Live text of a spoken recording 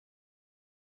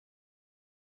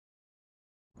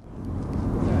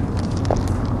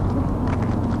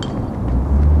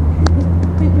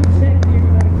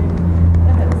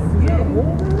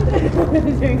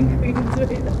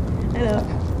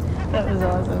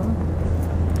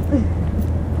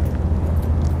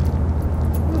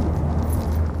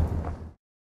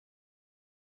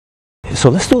So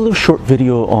let's do a little short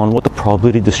video on what the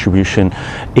probability distribution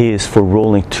is for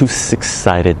rolling two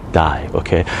six-sided die,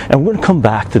 okay? And we're going to come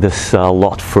back to this a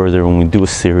lot further when we do a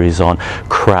series on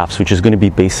craps, which is going to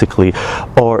be basically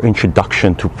our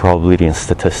introduction to probability and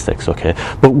statistics, okay?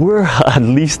 But we're at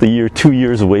least a year, 2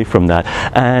 years away from that,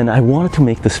 and I wanted to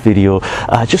make this video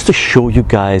just to show you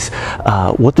guys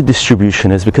what the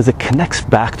distribution is, because it connects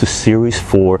back to series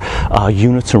 4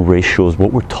 units and ratios,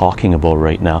 what we're talking about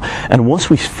right now. And once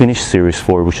we finish series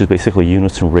 4, which is basically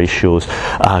units and ratios,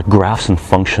 graphs and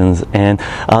functions, and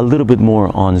a little bit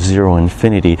more on zero and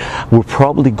infinity, we'll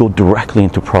probably go directly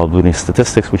into probability and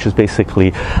statistics, which is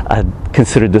basically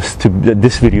consider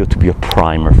this video to be a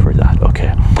primer for that,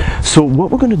 okay? So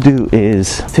what we're going to do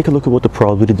is take a look at what the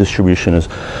probability distribution is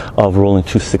of rolling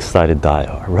two six-sided die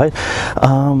are, right?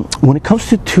 When it comes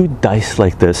to two dice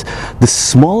like this, the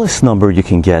smallest number you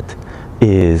can get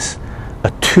is a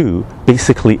 2,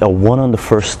 basically a 1 on the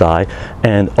first die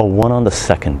and a 1 on the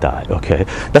second die, okay?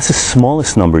 That's the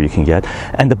smallest number you can get,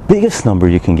 and the biggest number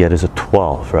you can get is a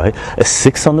 12, right? A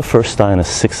 6 on the first die and a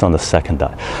 6 on the second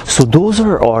die. So those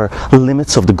are our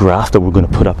limits of the graph that we're going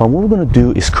to put up, and what we're going to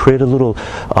do is create a little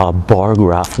bar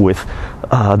graph with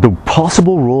the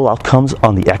possible roll outcomes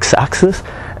on the x-axis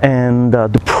and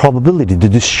the probability, the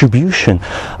distribution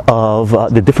of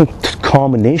the different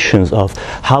combinations of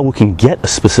how we can get a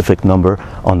specific number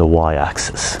on the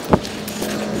y-axis.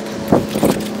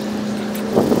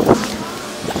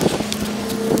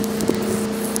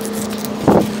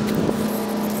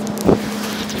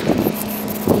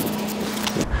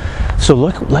 So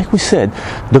like we said,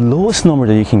 the lowest number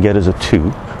that you can get is a 2,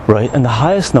 right? And the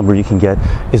highest number you can get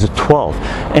is a 12.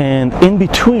 And in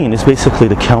between is basically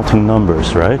the counting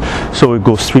numbers, right? So it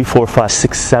goes 3, 4, 5,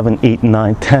 6, 7, 8,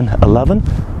 9, 10, 11,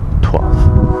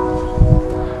 12.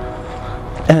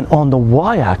 And on the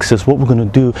y-axis, what we're going to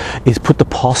do is put the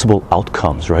possible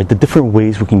outcomes, right? The different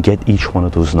ways we can get each one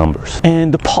of those numbers.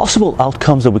 And the possible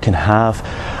outcomes that we can have,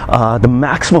 the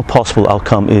maximum possible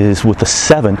outcome is with a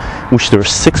 7, which there are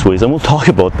 6 ways, and we'll talk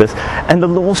about this. And the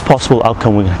lowest possible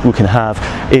outcome we can have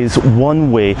is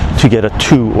one way to get a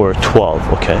 2 or a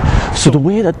 12, okay? So the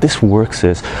way that this works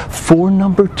is, for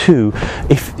number 2,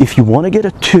 if you want to get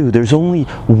a 2, there's only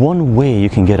one way you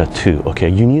can get a 2, okay?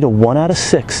 You need a 1 out of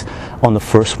 6 on the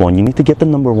first one. You need to get the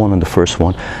number 1 on the first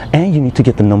one, and you need to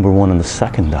get the number 1 on the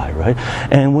second die, right?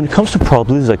 And when it comes to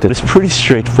probabilities like that, it's pretty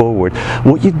straightforward.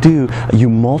 What you do, you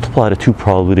multiply the two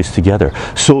probabilities together.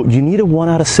 So you need a 1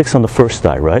 out of 6 on the first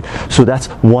die, right? So that's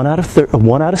 1 out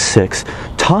of 6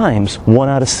 times 1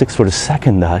 out of 6 for the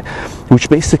second die, which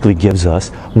basically gives us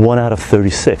 1 out of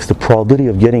 36. The probability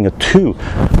of getting a 2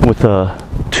 with a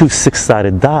two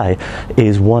six-sided die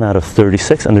is 1 out of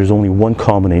 36, and there's only one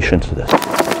combination to this.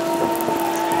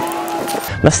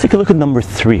 Let's take a look at number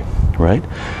 3, right?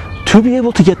 To be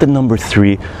able to get the number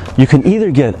 3, you can either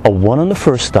get a 1 on the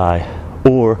first die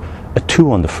or a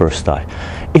 2 on the first die.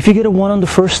 If you get a 1 on the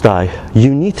first die,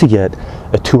 you need to get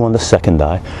a 2 on the second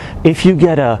die. If you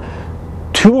get a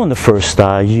 2 on the first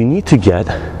die, you need to get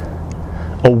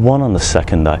a 1 on the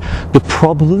second die. The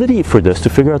probability for this, to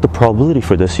figure out the probability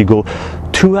for this, you go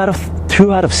 2 out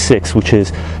of 6, which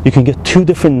is you can get 2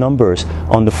 different numbers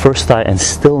on the first die and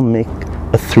still make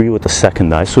a 3 with the second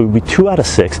die. So it would be 2 out of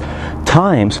 6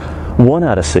 times 1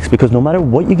 out of 6, because no matter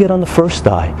what you get on the first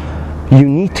die, you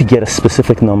need to get a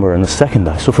specific number on the second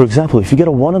die. So for example, if you get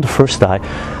a 1 on the first die,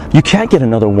 you can't get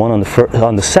another 1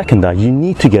 on the second die. You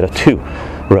need to get a 2,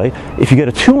 right? If you get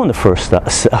a 2 on the first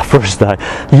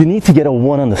die, you need to get a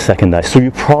 1 on the second die. So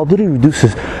your probability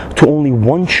reduces to only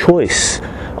one choice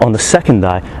on the second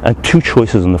die and 2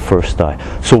 choices on the first die.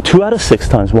 So 2 out of 6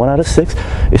 times 1 out of 6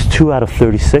 is 2 out of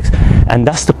 36, and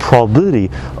that's the probability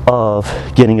of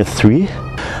getting a 3.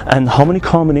 And how many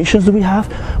combinations do we have?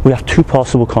 We have 2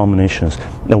 possible combinations,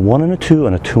 a 1 and a 2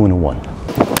 and a 2 and a 1.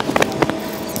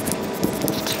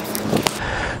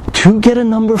 To get a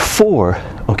number 4,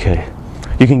 okay,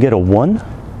 you can get a 1,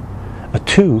 a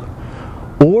 2,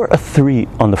 or a 3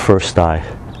 on the first die,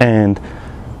 and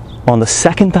on the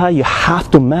second die you have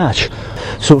to match.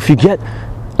 So if you get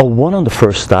a 1 on the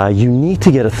first die, you need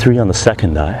to get a 3 on the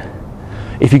second die.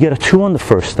 If you get a 2 on the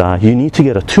first die, you need to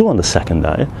get a 2 on the second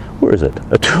die. Where is it?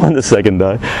 A 2 on the second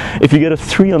die. If you get a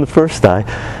 3 on the first die,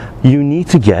 you need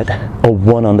to get a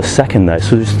 1 on the second die.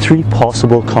 So there's 3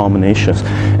 possible combinations,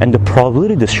 and the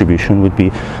probability distribution would be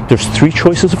there's 3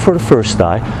 choices for the first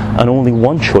die and only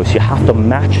 1 choice. You have to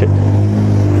match it.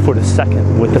 for the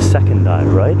second die,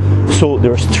 right? So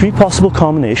there's 3 possible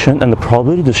combinations, and the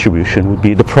probability distribution would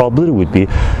be,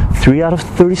 3 out of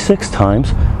 36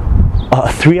 times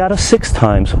 3 out of 6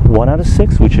 times 1 out of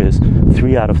 6, which is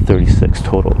 3 out of 36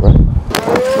 total, right?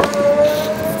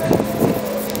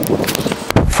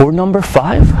 For number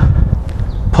 5,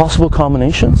 possible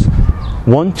combinations,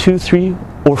 1, 2, 3,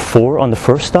 or 4 on the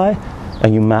first die,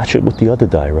 and you match it with the other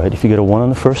die, right? If you get a 1 on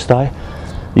the first die,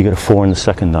 you get a 4 on the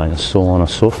second die, and so on and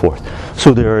so forth.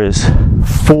 So there is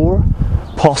 4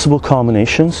 possible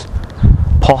combinations,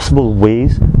 possible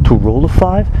ways to roll a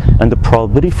 5, and the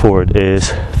probability for it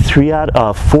is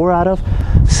 4 out of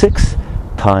 6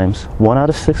 times 1 out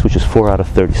of 6, which is 4 out of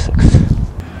 36.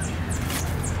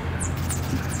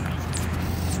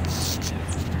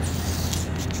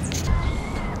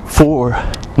 For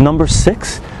number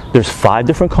 6, there's 5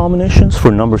 different combinations.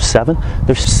 For number 7,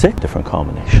 there's 6 different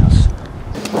combinations.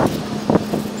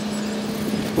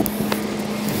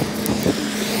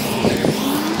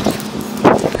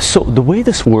 So the way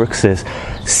this works is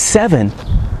 7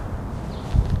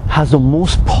 has the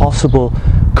most possible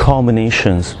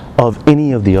combinations of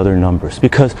any of the other numbers,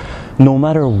 because no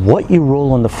matter what you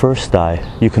roll on the first die,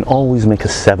 you can always make a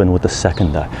 7 with the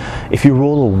second die. If you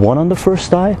roll a 1 on the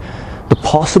first die, the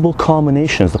possible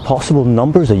combinations, the possible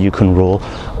numbers that you can roll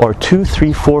are 2,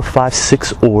 3, 4, 5,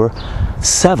 6, or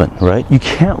 7, right? You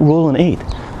can't roll an 8.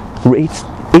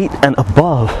 8 and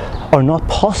above are not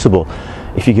possible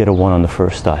if you get a 1 on the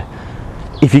first die.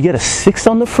 If you get a 6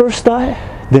 on the first die,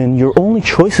 then your only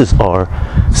choices are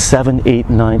 7, 8,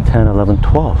 9, 10, 11,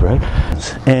 12, right?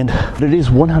 And it is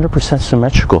 100%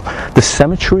 symmetrical. The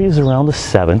symmetry is around the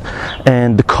 7,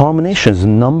 and the combinations,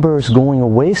 numbers going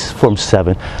away from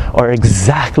 7, are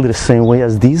exactly the same way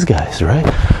as these guys, right?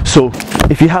 So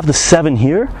if you have the 7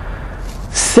 here,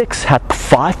 6 had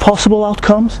 5 possible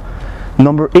outcomes,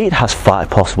 number 8 has 5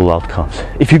 possible outcomes.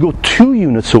 If you go 2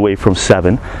 units away from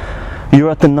 7, you're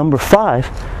at the number 5.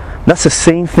 That's the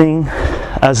same thing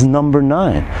as number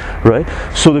 9, right?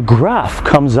 So the graph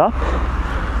comes up,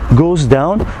 goes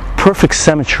down, perfect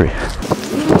symmetry.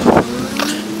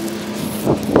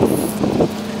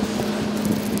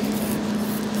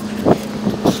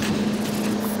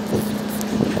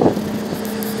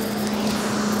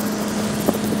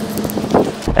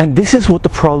 And this is what the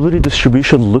probability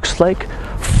distribution looks like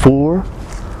for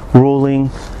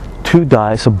rolling 2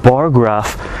 dice, a bar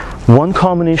graph. 1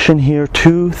 combination here,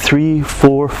 2, 3,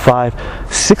 4, 5,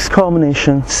 6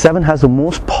 combinations. 7 has the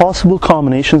most possible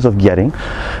combinations of getting,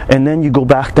 and then you go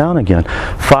back down again.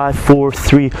 5, 4,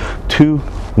 3, 2,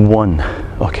 1.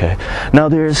 Okay. Now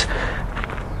there's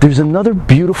another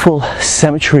beautiful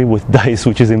symmetry with dice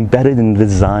which is embedded in the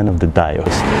design of the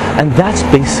diodes, and that's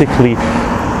basically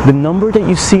the number that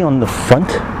you see on the front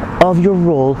of your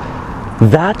roll.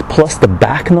 That plus the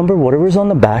back number, whatever is on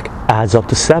the back, adds up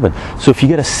to 7. So if you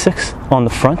get a 6 on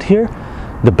the front here,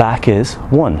 the back is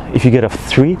 1. If you get a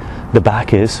 3, the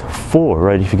back is 4,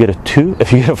 right? If you get a 2,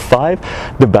 if you get a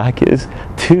 5, the back is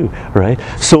 2, right?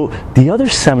 So the other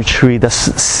symmetry that's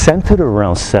centered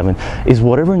around 7 is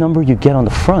whatever number you get on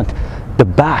the front, the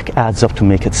back adds up to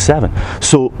make it 7.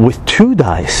 So with 2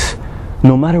 dice,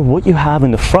 no matter what you have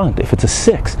in the front, if it's a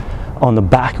 6, on the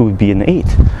back it would be an 8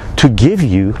 to give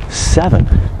you 7.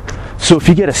 So if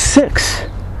you get a 6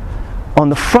 on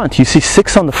the front, you see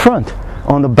 6 on the front,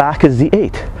 on the back is the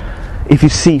 8. If you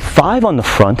see 5 on the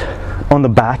front, on the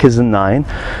back is a 9.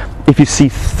 If you see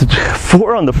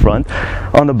 4 on the front,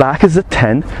 on the back is a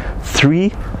 10.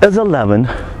 3 is 11.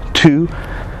 2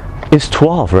 is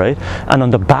 12, right? And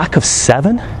on the back of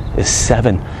 7 is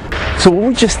 7. So what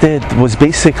we just did was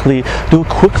basically do a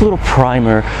quick little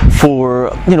primer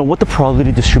for, what the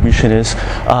probability distribution is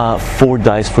for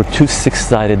dice, for 2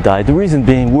 6-sided die. The reason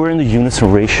being, we're in the units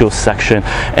and ratios section,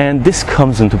 and this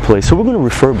comes into play. So we're going to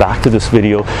refer back to this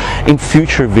video in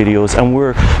future videos, and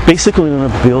we're basically going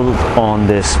to build on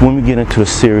this when we get into a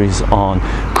series on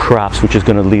craps, which is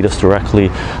going to lead us directly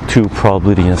to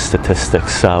probability and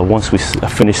statistics once we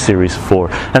finish series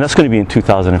 4. And that's going to be in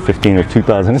 2015 or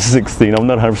 2016. I'm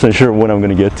not 100% sure when I'm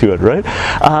going to get to it, right?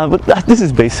 But this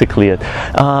is basically it.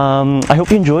 I hope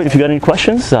you enjoyed. If you got any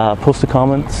questions, post a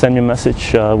comment, send me a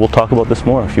message. We'll talk about this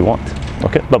more if you want.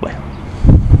 Okay, bye-bye.